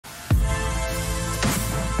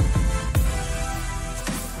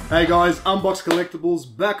Hey guys, Unboxed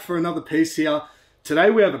Collectables back for another piece here. Today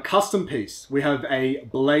we have a custom piece. We have a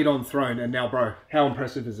blade on throne, and now bro, how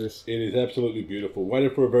impressive is this? It is absolutely beautiful.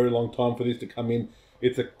 Waited for a very long time for this to come in.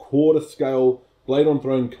 It's a quarter scale blade on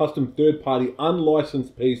throne custom third party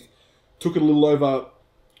unlicensed piece. Took it a little over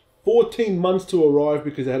 14 months to arrive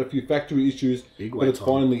because it had a few factory issues, but it's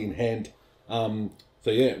finally in hand. So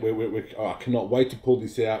yeah, I cannot wait to pull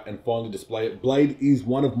this out and finally display it. Blade is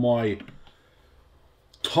one of my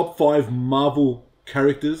top 5 Marvel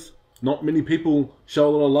characters. Not many people show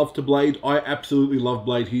a lot of love to Blade. I absolutely love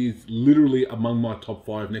Blade. He is literally among my top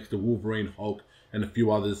 5 next to Wolverine, Hulk, and a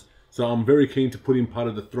few others. So I'm very keen to put him part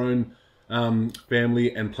of the Throne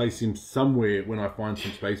family and place him somewhere when I find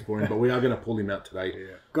some space for him. But we are going to pull him out today.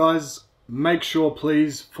 Yeah. Guys, make sure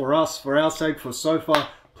please, for us, for our sake, for Sofa,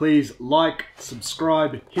 please like,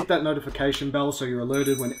 subscribe, hit that notification bell so you're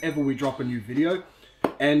alerted whenever we drop a new video.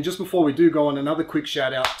 And just before we do go on, another quick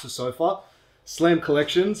shout out to Sofa. Slam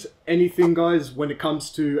Collections, anything guys, when it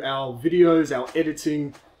comes to our videos, our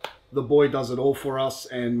editing, the boy does it all for us,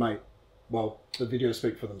 and mate, well, the videos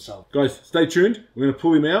speak for themselves. Guys, stay tuned. We're going to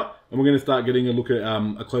pull him out and we're going to start getting a look at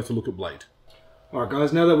a closer look at Blade. Alright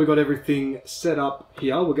guys, now that we've got everything set up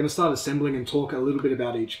here, we're going to start assembling and talk a little bit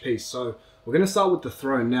about each piece. So we're going to start with the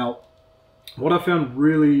throne. Now, what I found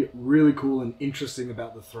really, really cool and interesting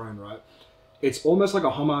about the throne, right? It's almost like a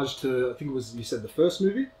homage to, I think it was, you said the first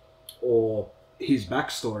movie? Or his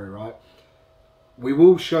backstory, right? We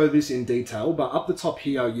will show this in detail, but up the top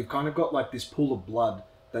here, you've kind of got like this pool of blood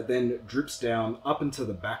that then drips down up into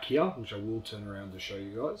the back here, which I will turn around to show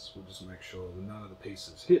you guys. We'll just make sure that none of the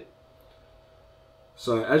pieces hit.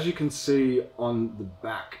 So as you can see on the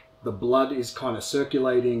back, the blood is kind of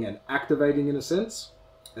circulating and activating in a sense.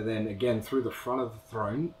 And then again, through the front of the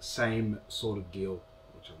throne, same sort of deal,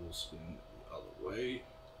 which I will spin the other way.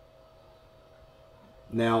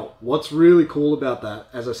 Now, what's really cool about that,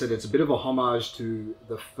 as I said, it's a bit of a homage to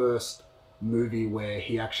the first movie where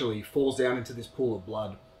he actually falls down into this pool of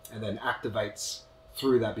blood and then activates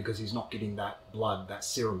through that because he's not getting that blood, that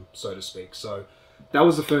serum, so to speak. So that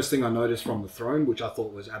was the first thing I noticed from the throne, which I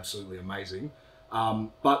thought was absolutely amazing.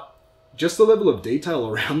 But just the level of detail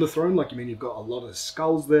around the throne, like, I mean, you've got a lot of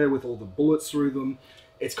skulls there with all the bullets through them.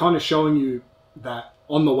 It's kind of showing you that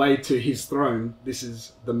on the way to his throne, this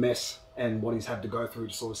is the mess and what he's had to go through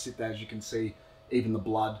to sort of sit there. As you can see, even the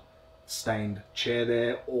blood stained chair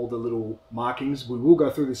there, all the little markings. We will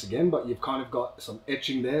go through this again, but you've kind of got some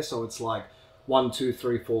etching there. So it's like 1, 2,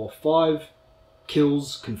 3, 4, 5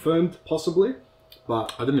 kills confirmed, possibly.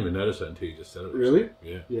 But I didn't even notice that until you just said it. Really?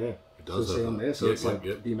 Yeah. Yeah. It does. So see on there. So it's like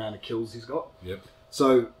the amount of kills he's got. Yep.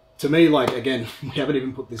 So to me, like, again, we haven't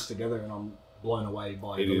even put this together, and I'm blown away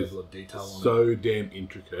by the level of detail on it. So damn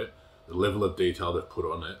intricate. The level of detail they've put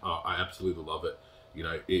on it, I absolutely love it. You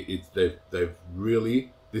know, they've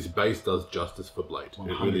really, this base does justice for Blade. 100%.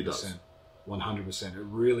 It really does. 100%. It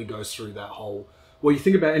really goes through that whole. Well, you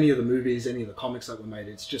think about any of the movies, any of the comics that were made,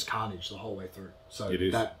 it's just carnage the whole way through. So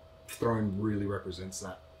that throne really represents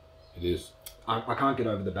that. It is. I can't get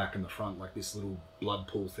over the back and the front, like this little blood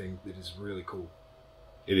pool thing that is really cool.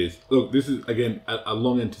 It is. Look, this is, again, a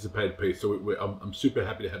long anticipated piece. So I'm super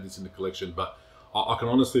happy to have this in the collection, but I can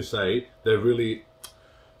honestly say they're really,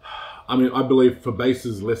 I mean, I believe for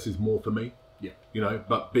bases, less is more for me. Yeah. You know,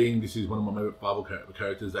 but being this is one of my favorite Marvel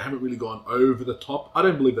characters, they haven't really gone over the top. I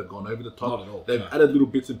don't believe they've gone over the top. Not at all. They've added little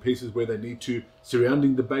bits and pieces where they need to,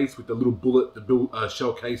 surrounding the base with the little bullet, the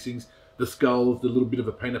shell casings, the skulls, the little bit of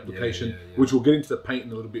a paint application, which we'll get into the paint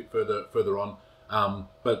in a little bit further on.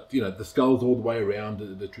 But, you know, the skulls all the way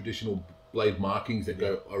around, the traditional Blade markings that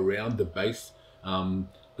go around the base,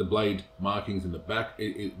 the Blade markings in the back,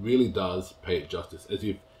 it really does pay it justice. As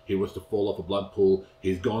if he was to fall off a blood pool,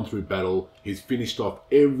 he's gone through battle, he's finished off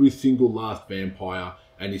every single last vampire,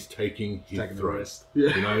 and he's taking his throne.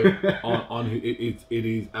 Yeah. You know, it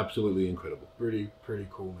is absolutely incredible. Pretty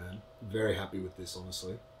cool, man. Very happy with this,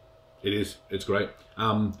 honestly. It is. It's great.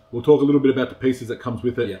 We'll talk a little bit about the pieces that comes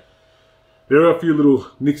with it. Yeah. There are a few little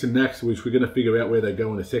nicks and knacks which we're going to figure out where they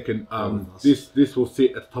go in a second. This will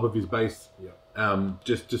sit at the top of his base. Yeah.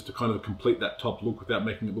 Just to kind of complete that top look without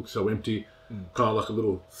making it look so empty. Kind of like a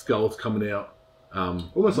little skulls coming out.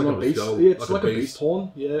 Almost like a beast. Yeah, it's like a beast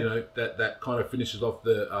horn. Yeah. You know, that kind of finishes off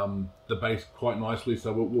the base quite nicely.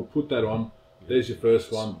 So we'll put that on. There's your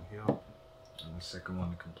first one. Yeah. And the second one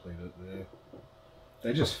to complete it there.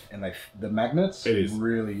 They just, and the magnets, it is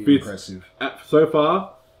really impressive. So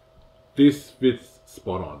far, this fits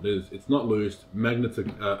spot on. It's not loose. Magnets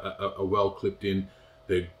are well clipped in.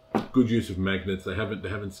 They're good use of magnets. They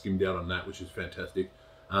haven't skimmed out on that, which is fantastic.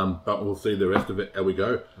 But we'll see the rest of it how we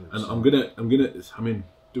go. And I mean,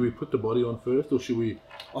 Do we put the body on first, or should we?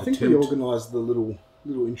 I think we organise the little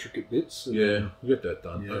intricate bits. And yeah, get that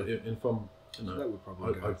done. Yeah. And if I'm, that would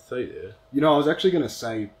probably go. I'd say yeah. You know, I was actually going to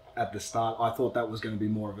say at the start, I thought that was going to be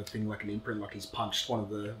more of a thing like an imprint, like he's punched one of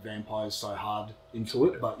the vampires so hard into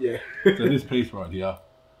it. But yeah. So this piece right here,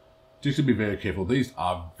 just to be very careful. These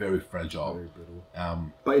are very fragile. Very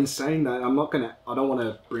brittle. But in saying that, I don't want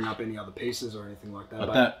to bring up any other pieces or anything like that.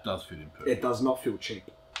 But that does fit in perfect. It does not feel cheap.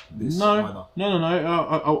 No.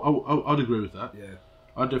 I'd agree with that. Yeah.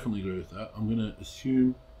 I definitely agree with that. I'm gonna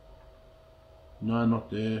assume. No,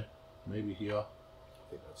 not there. Maybe here. I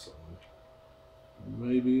think that's the one.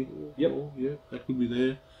 Maybe. Yep. Oh, yeah, that could be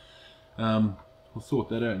there. We'll sort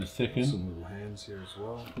that out in a second. Some little hands here as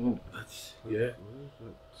well. Oh, that's yeah. No,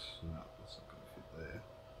 that's not going to fit there.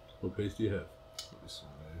 What piece do you have? This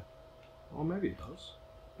one there. Oh, maybe it does.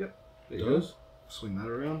 Yep. There It you does. go. Swing that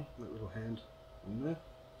around. That little hand in there.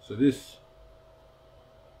 So this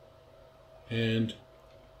hand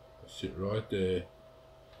will sit right there.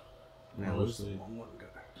 Now where's the long one go?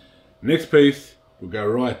 Next piece will go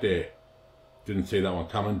right there. Didn't see that one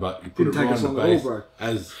coming, but you put it right on the base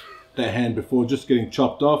as that hand before just getting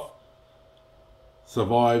chopped off.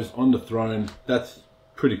 Survives on the throne. That's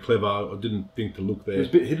pretty clever. I didn't think to look there. It was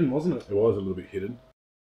a bit hidden, wasn't it? It was a little bit hidden.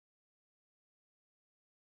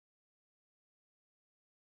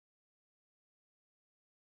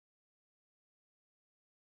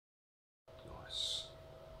 Nice.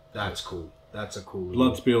 That's cool. That's a cool.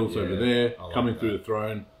 Blood spills over there, coming that. through the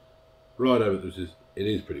throne. Right over this is. It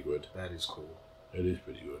is pretty good. That is cool. It is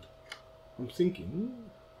pretty good. I'm thinking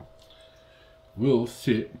Will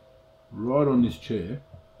sit right on this chair.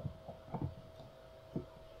 I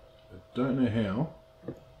don't know how.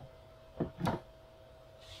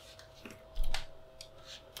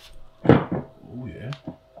 Oh yeah.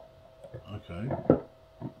 Okay.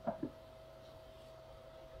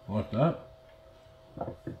 Like that.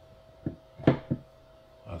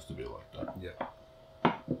 Has to be like that. Yeah.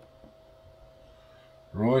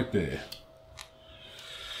 Right there.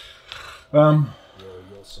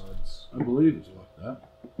 Your sides. I believe it's like that.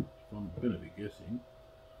 If I'm going to be guessing.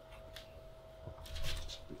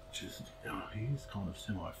 Just, he is kind of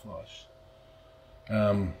semi-flush.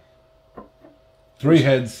 3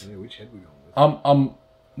 heads. Yeah, which head we going with? I'm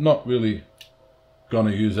not really going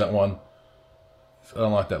to use that one. I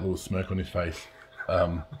don't like that little smirk on his face.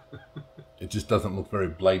 It just doesn't look very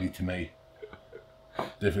bladey to me.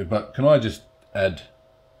 Definitely. But can I just add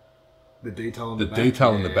the detail in the back?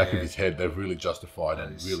 detail in the back of his head? They've really justified That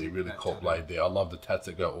and is really that caught tattoo. blade there. I love the tats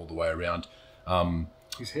that go all the way around.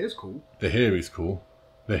 His hair's cool. The hair is cool.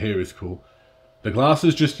 The hair is cool. The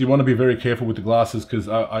glasses, just you want to be very careful with the glasses because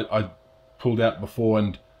I pulled out before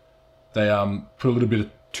and they put a little bit of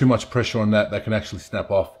too much pressure on that. They can actually snap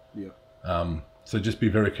off. Yeah. So just be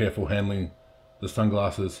very careful handling the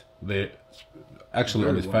sunglasses. They're actually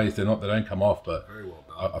on his face. They don't come off, but Very well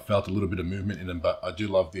done. I felt a little bit of movement in them. But I do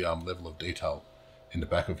love the level of detail in the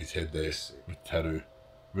back of his head there with tattoo.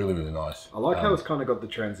 Really nice. I like how it's kind of got the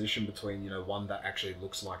transition between, one that actually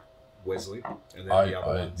looks like Wesley and then the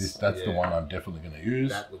other ones. That's the one I'm definitely going to use.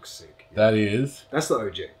 That looks sick. That is. That's the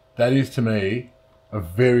OG. That is to me a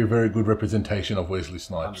very good representation of Wesley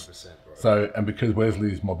Snipes. 100%, bro. So, and because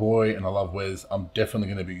Wesley is my boy and I love Wes, I'm definitely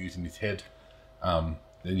going to be using his head. Then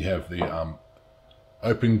you have the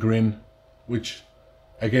open grin, which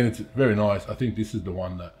again it's very nice. I think this is the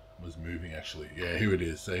one that was moving actually. Yeah, here it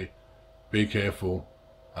is. See, be careful.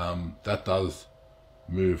 That does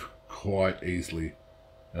move quite easily,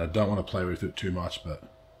 and I don't want to play with it too much, but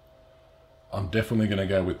I'm definitely going to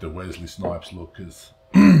go with the Wesley Snipes look because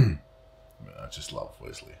I just love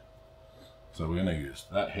Wesley. So we're going to use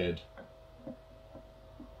that head.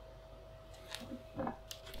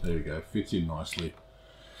 There we go, fits in nicely.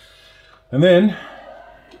 And then,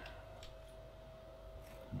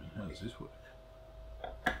 how does this work?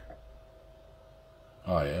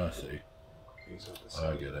 Oh yeah, I see.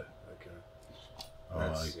 I get it. Okay. Oh,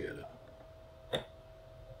 I get it.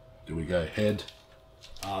 Do we go head?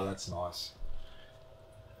 Ah, that's nice.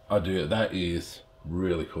 I do. That is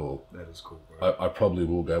really cool. That is cool, bro. I probably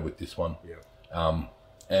will go with this one. Yeah.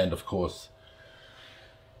 And of course,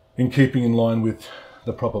 in keeping in line with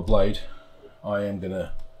the proper blade, I am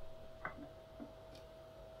gonna.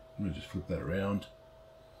 Let me just flip that around.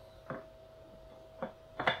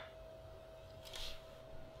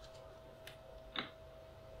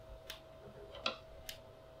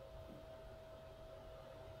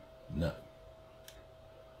 No.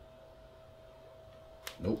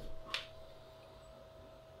 Nope.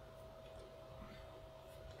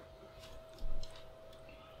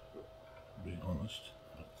 Being honest,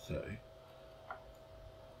 I'd say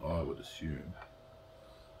I would assume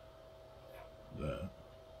that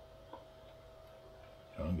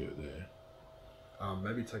can't go there.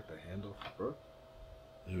 Maybe take the hand off, bro.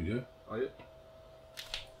 There we go. Oh yeah.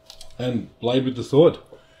 And blade with the sword.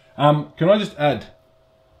 Can I just add,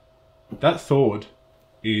 that sword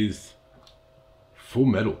is full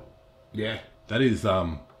metal. Yeah. That is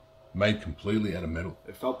made completely out of metal.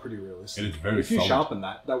 It felt pretty realistic. It is very If you solid. sharpen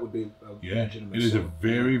that, that would be a Yeah, legitimate it is a sword.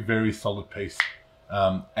 very, very solid piece.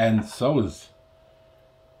 And so is,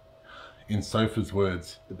 in Sofa's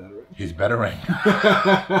words, The batarang. his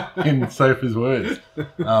batarang. In Sofa's words.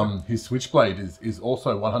 His switchblade is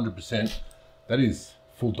also 100%. That is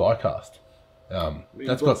full die cast.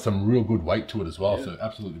 That's got some real good weight to it as well, so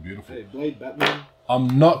absolutely beautiful. Hey, Blade Batman.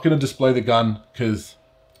 I'm not going to display the gun because,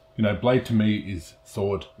 you know, blade to me is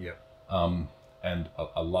sword. Yeah. And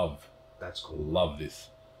I love, That's cool. love this.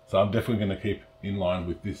 So I'm definitely going to keep in line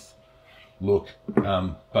with this look.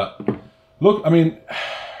 But look, I mean,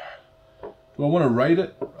 do I want to rate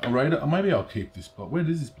it? I'll rate it. Or maybe I'll keep this, but where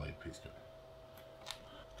does this blade piece go?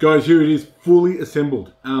 Guys, here it is, fully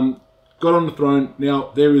assembled. Got on the throne.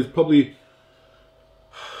 Now, there is probably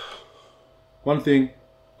one thing,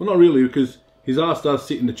 well, not really, because his ass does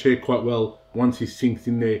sit in the chair quite well once he sinks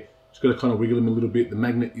in there. Just got to kind of wiggle him a little bit. The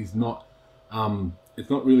magnet is not, it's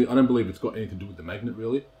not really, I don't believe it's got anything to do with the magnet,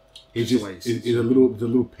 really. It's just, it's a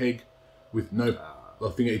little peg with no, I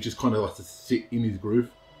think it just kind of likes to sit in his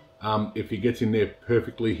groove. If he gets in there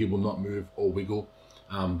perfectly, he will not move or wiggle.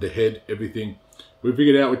 The head, everything. We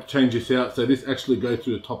figured out we could change this out. So this actually goes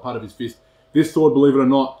through the top part of his fist. This sword, believe it or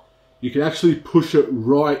not, you can actually push it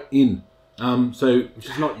right in. Which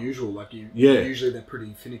is not usual. Like usually they're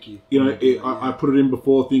pretty finicky. You know, I put it in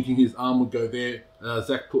before thinking his arm would go there.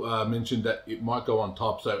 Zach mentioned that it might go on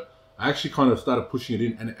top. So I actually kind of started pushing it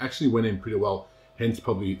in, and it actually went in pretty well. Hence,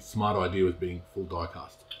 probably smart idea was being full die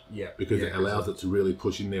cast. Yeah. Because it allows it to really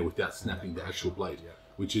push in there without snapping the actual blade,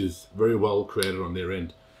 which is very well created on their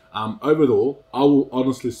end. Overall, I will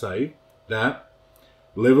honestly say that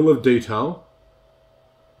level of detail,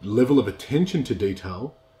 level of attention to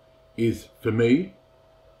detail, is for me.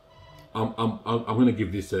 I'm going to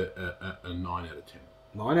give this a 9 out of 10.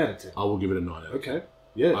 9 out of 10. I will give it a 9 out of 10. Okay.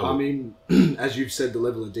 Yeah. I mean, as you've said, the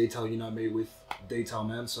level of detail. You know me with detail,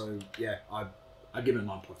 man. So yeah, I give it a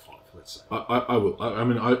 9.5. Let's say. I will. I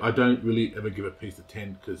mean, I don't really ever give a piece a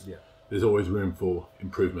 10 because there's always room for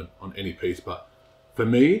improvement on any piece. But for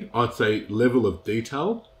me, I'd say level of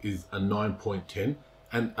detail is a 9.10,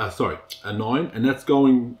 and sorry, a 9, and that's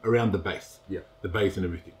going around the base. Yeah. The base and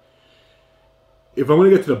everything. If I'm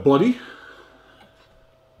going to get to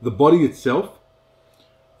the body itself,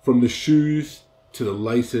 from the shoes to the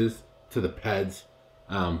laces to the pads,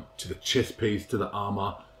 to the chest piece to the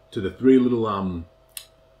armor to the 3 little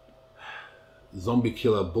zombie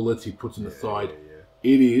killer bullets he puts in the side,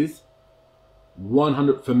 it is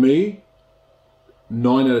 100 for me.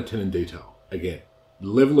 9 out of 10 in detail. Again, the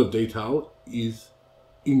level of detail is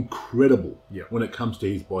incredible when it comes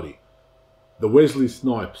to his body. The Wesley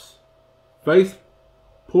Snipes face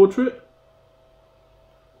portrait,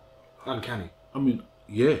 uncanny. I mean,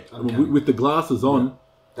 yeah, I mean, with the glasses on,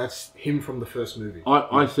 that's him from the first movie.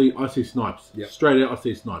 I see Snipes. Straight out, I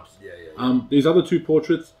see Snipes. Yeah. These other 2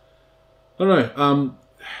 portraits, I don't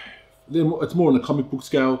know. It's more on the comic book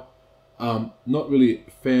scale. Not really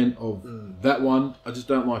a fan of that one. I just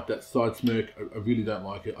don't like that side smirk. I really don't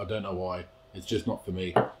like it. I don't know why. It's just not for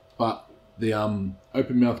me. But the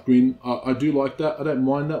open mouth grin, I do like that. I don't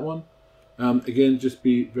mind that one. Again, just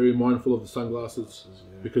be very mindful of the sunglasses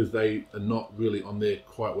because they are not really on there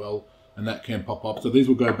quite well, and that can pop up. So these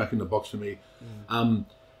will go back in the box for me.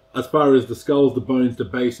 As far as the skulls, the bones, the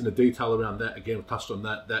base, and the detail around that, again, we touched on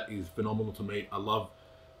that. That is phenomenal to me. I love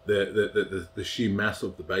the sheer mass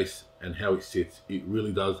of the base and how it sits. It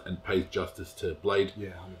really does and pays justice to Blade.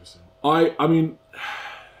 Yeah, 100%. I mean,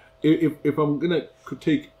 if I'm gonna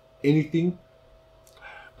critique anything,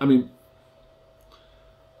 I mean,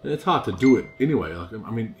 it's hard to do it anyway. Like, I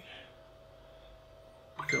mean,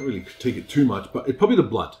 I can't really critique it too much, but it's probably the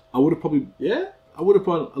blood. I would have probably I would have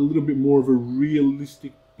put a little bit more of a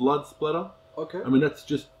realistic blood splatter. Okay. I mean, that's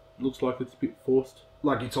just looks like it's a bit forced.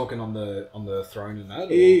 Like you're talking on the throne and that?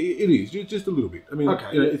 Or? It is just a little bit. I mean,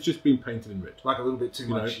 it's just been painted in red. Like a little bit too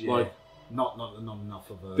much. Like not enough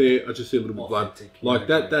of a. There, I just see a little bit of blood. Like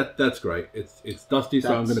that's great. It's dusty,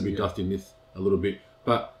 so I'm going to be dusting this a little bit.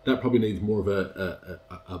 But that probably needs more of a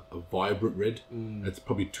vibrant red. It's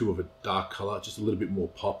probably too of a dark colour, just a little bit more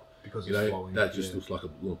pop. Because it's flowing. That just looks like a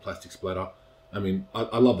little plastic splatter. I mean,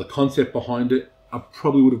 I love the concept behind it. I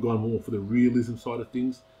probably would have gone more for the realism side of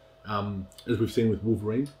things. as we've seen with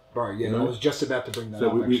Wolverine. Bro, yeah, you know? I was just about to bring that so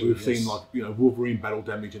up. We've seen like Wolverine battle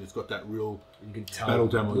damage, and it's got that real battle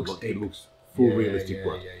damage. It looks full realistic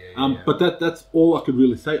blood. But that's all I could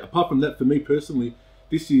really say. Apart from that, for me personally,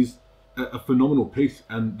 this is a phenomenal piece,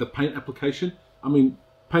 and the paint application. I mean,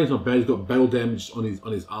 paint's not bad. He's got battle damage on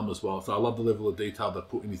his arm as well. So I love the level of detail they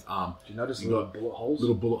put in his arm. Do you notice little bullet holes?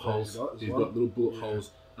 Little bullet holes. He's got little bullet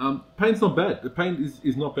holes. Paint's not bad. The paint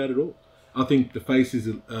is not bad at all. I think the face is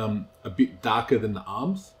a bit darker than the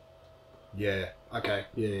arms. Yeah. Okay.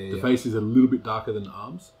 Yeah. The face is a little bit darker than the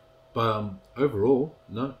arms, but overall,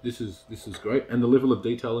 no, this is great, and the level of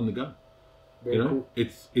detail in the gun. Very cool.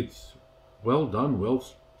 It's well done, well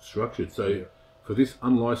structured. So for this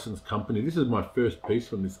unlicensed company, this is my first piece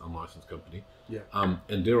from this unlicensed company. Yeah.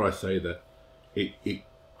 And dare I say that it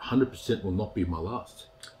 100% will not be my last.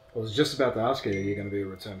 I was just about to ask you, are you going to be a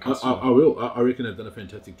return customer? I will. I reckon they've done a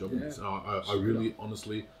fantastic job with this. I really,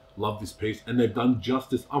 honestly love this piece, and they've done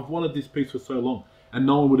justice. I've wanted this piece for so long, and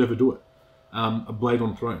no one would ever do it. A blade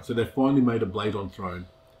on throne. So they finally made a blade on throne,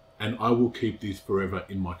 and I will keep this forever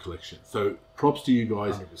in my collection. So props to you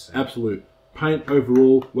guys. 100%. Absolute paint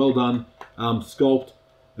overall, well done. Sculpt,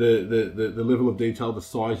 the level of detail, the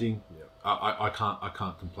sizing. I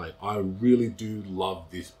can't complain. I really do love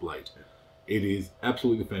this blade. It is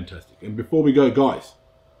absolutely fantastic. And before we go, guys,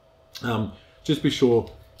 just be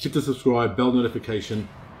sure, hit the subscribe, bell notification,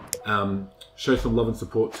 show some love and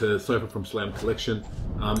support to Sofa from Slam Collection.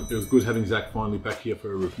 It was good having Zach finally back here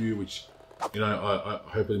for a review, which, you know, I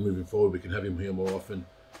hopefully moving forward we can have him here more often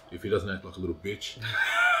if he doesn't act like a little bitch.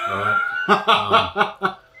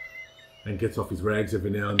 Alright. And gets off his rags every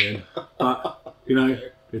now and then. But, you know,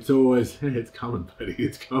 it's always, it's coming, buddy,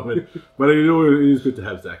 it's coming. But it is good to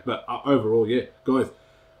have Zach. But overall, yeah, guys,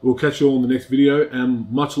 we'll catch you all in the next video. And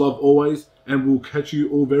much love always. And we'll catch you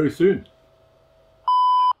all very soon.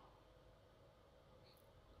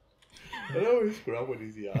 I don't always scrub when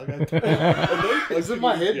he's young. Is it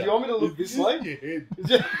my head? Do you want me to look this way? Your head.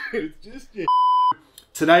 It's just your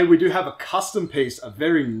Today we do have a custom piece, a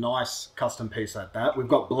very nice custom piece at that. We've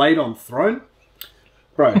got blade on throne.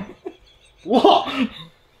 Bro, what?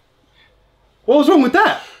 What was wrong with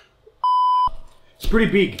that? It's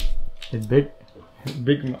pretty big. It's big.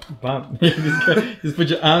 Big bump. Just put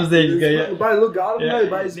your arms there. Just go, yeah. Bro, look, I don't know,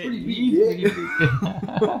 but it's pretty big.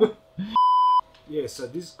 Yeah. Yeah, so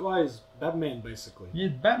this guy is Batman, basically. Yeah,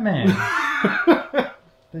 Batman.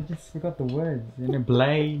 They just forgot the words. You know,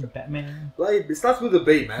 Blade, Batman. Blade, it starts with a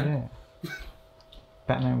B, man. Yeah.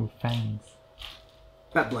 Batman with fangs.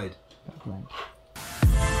 Batblade. Batblade.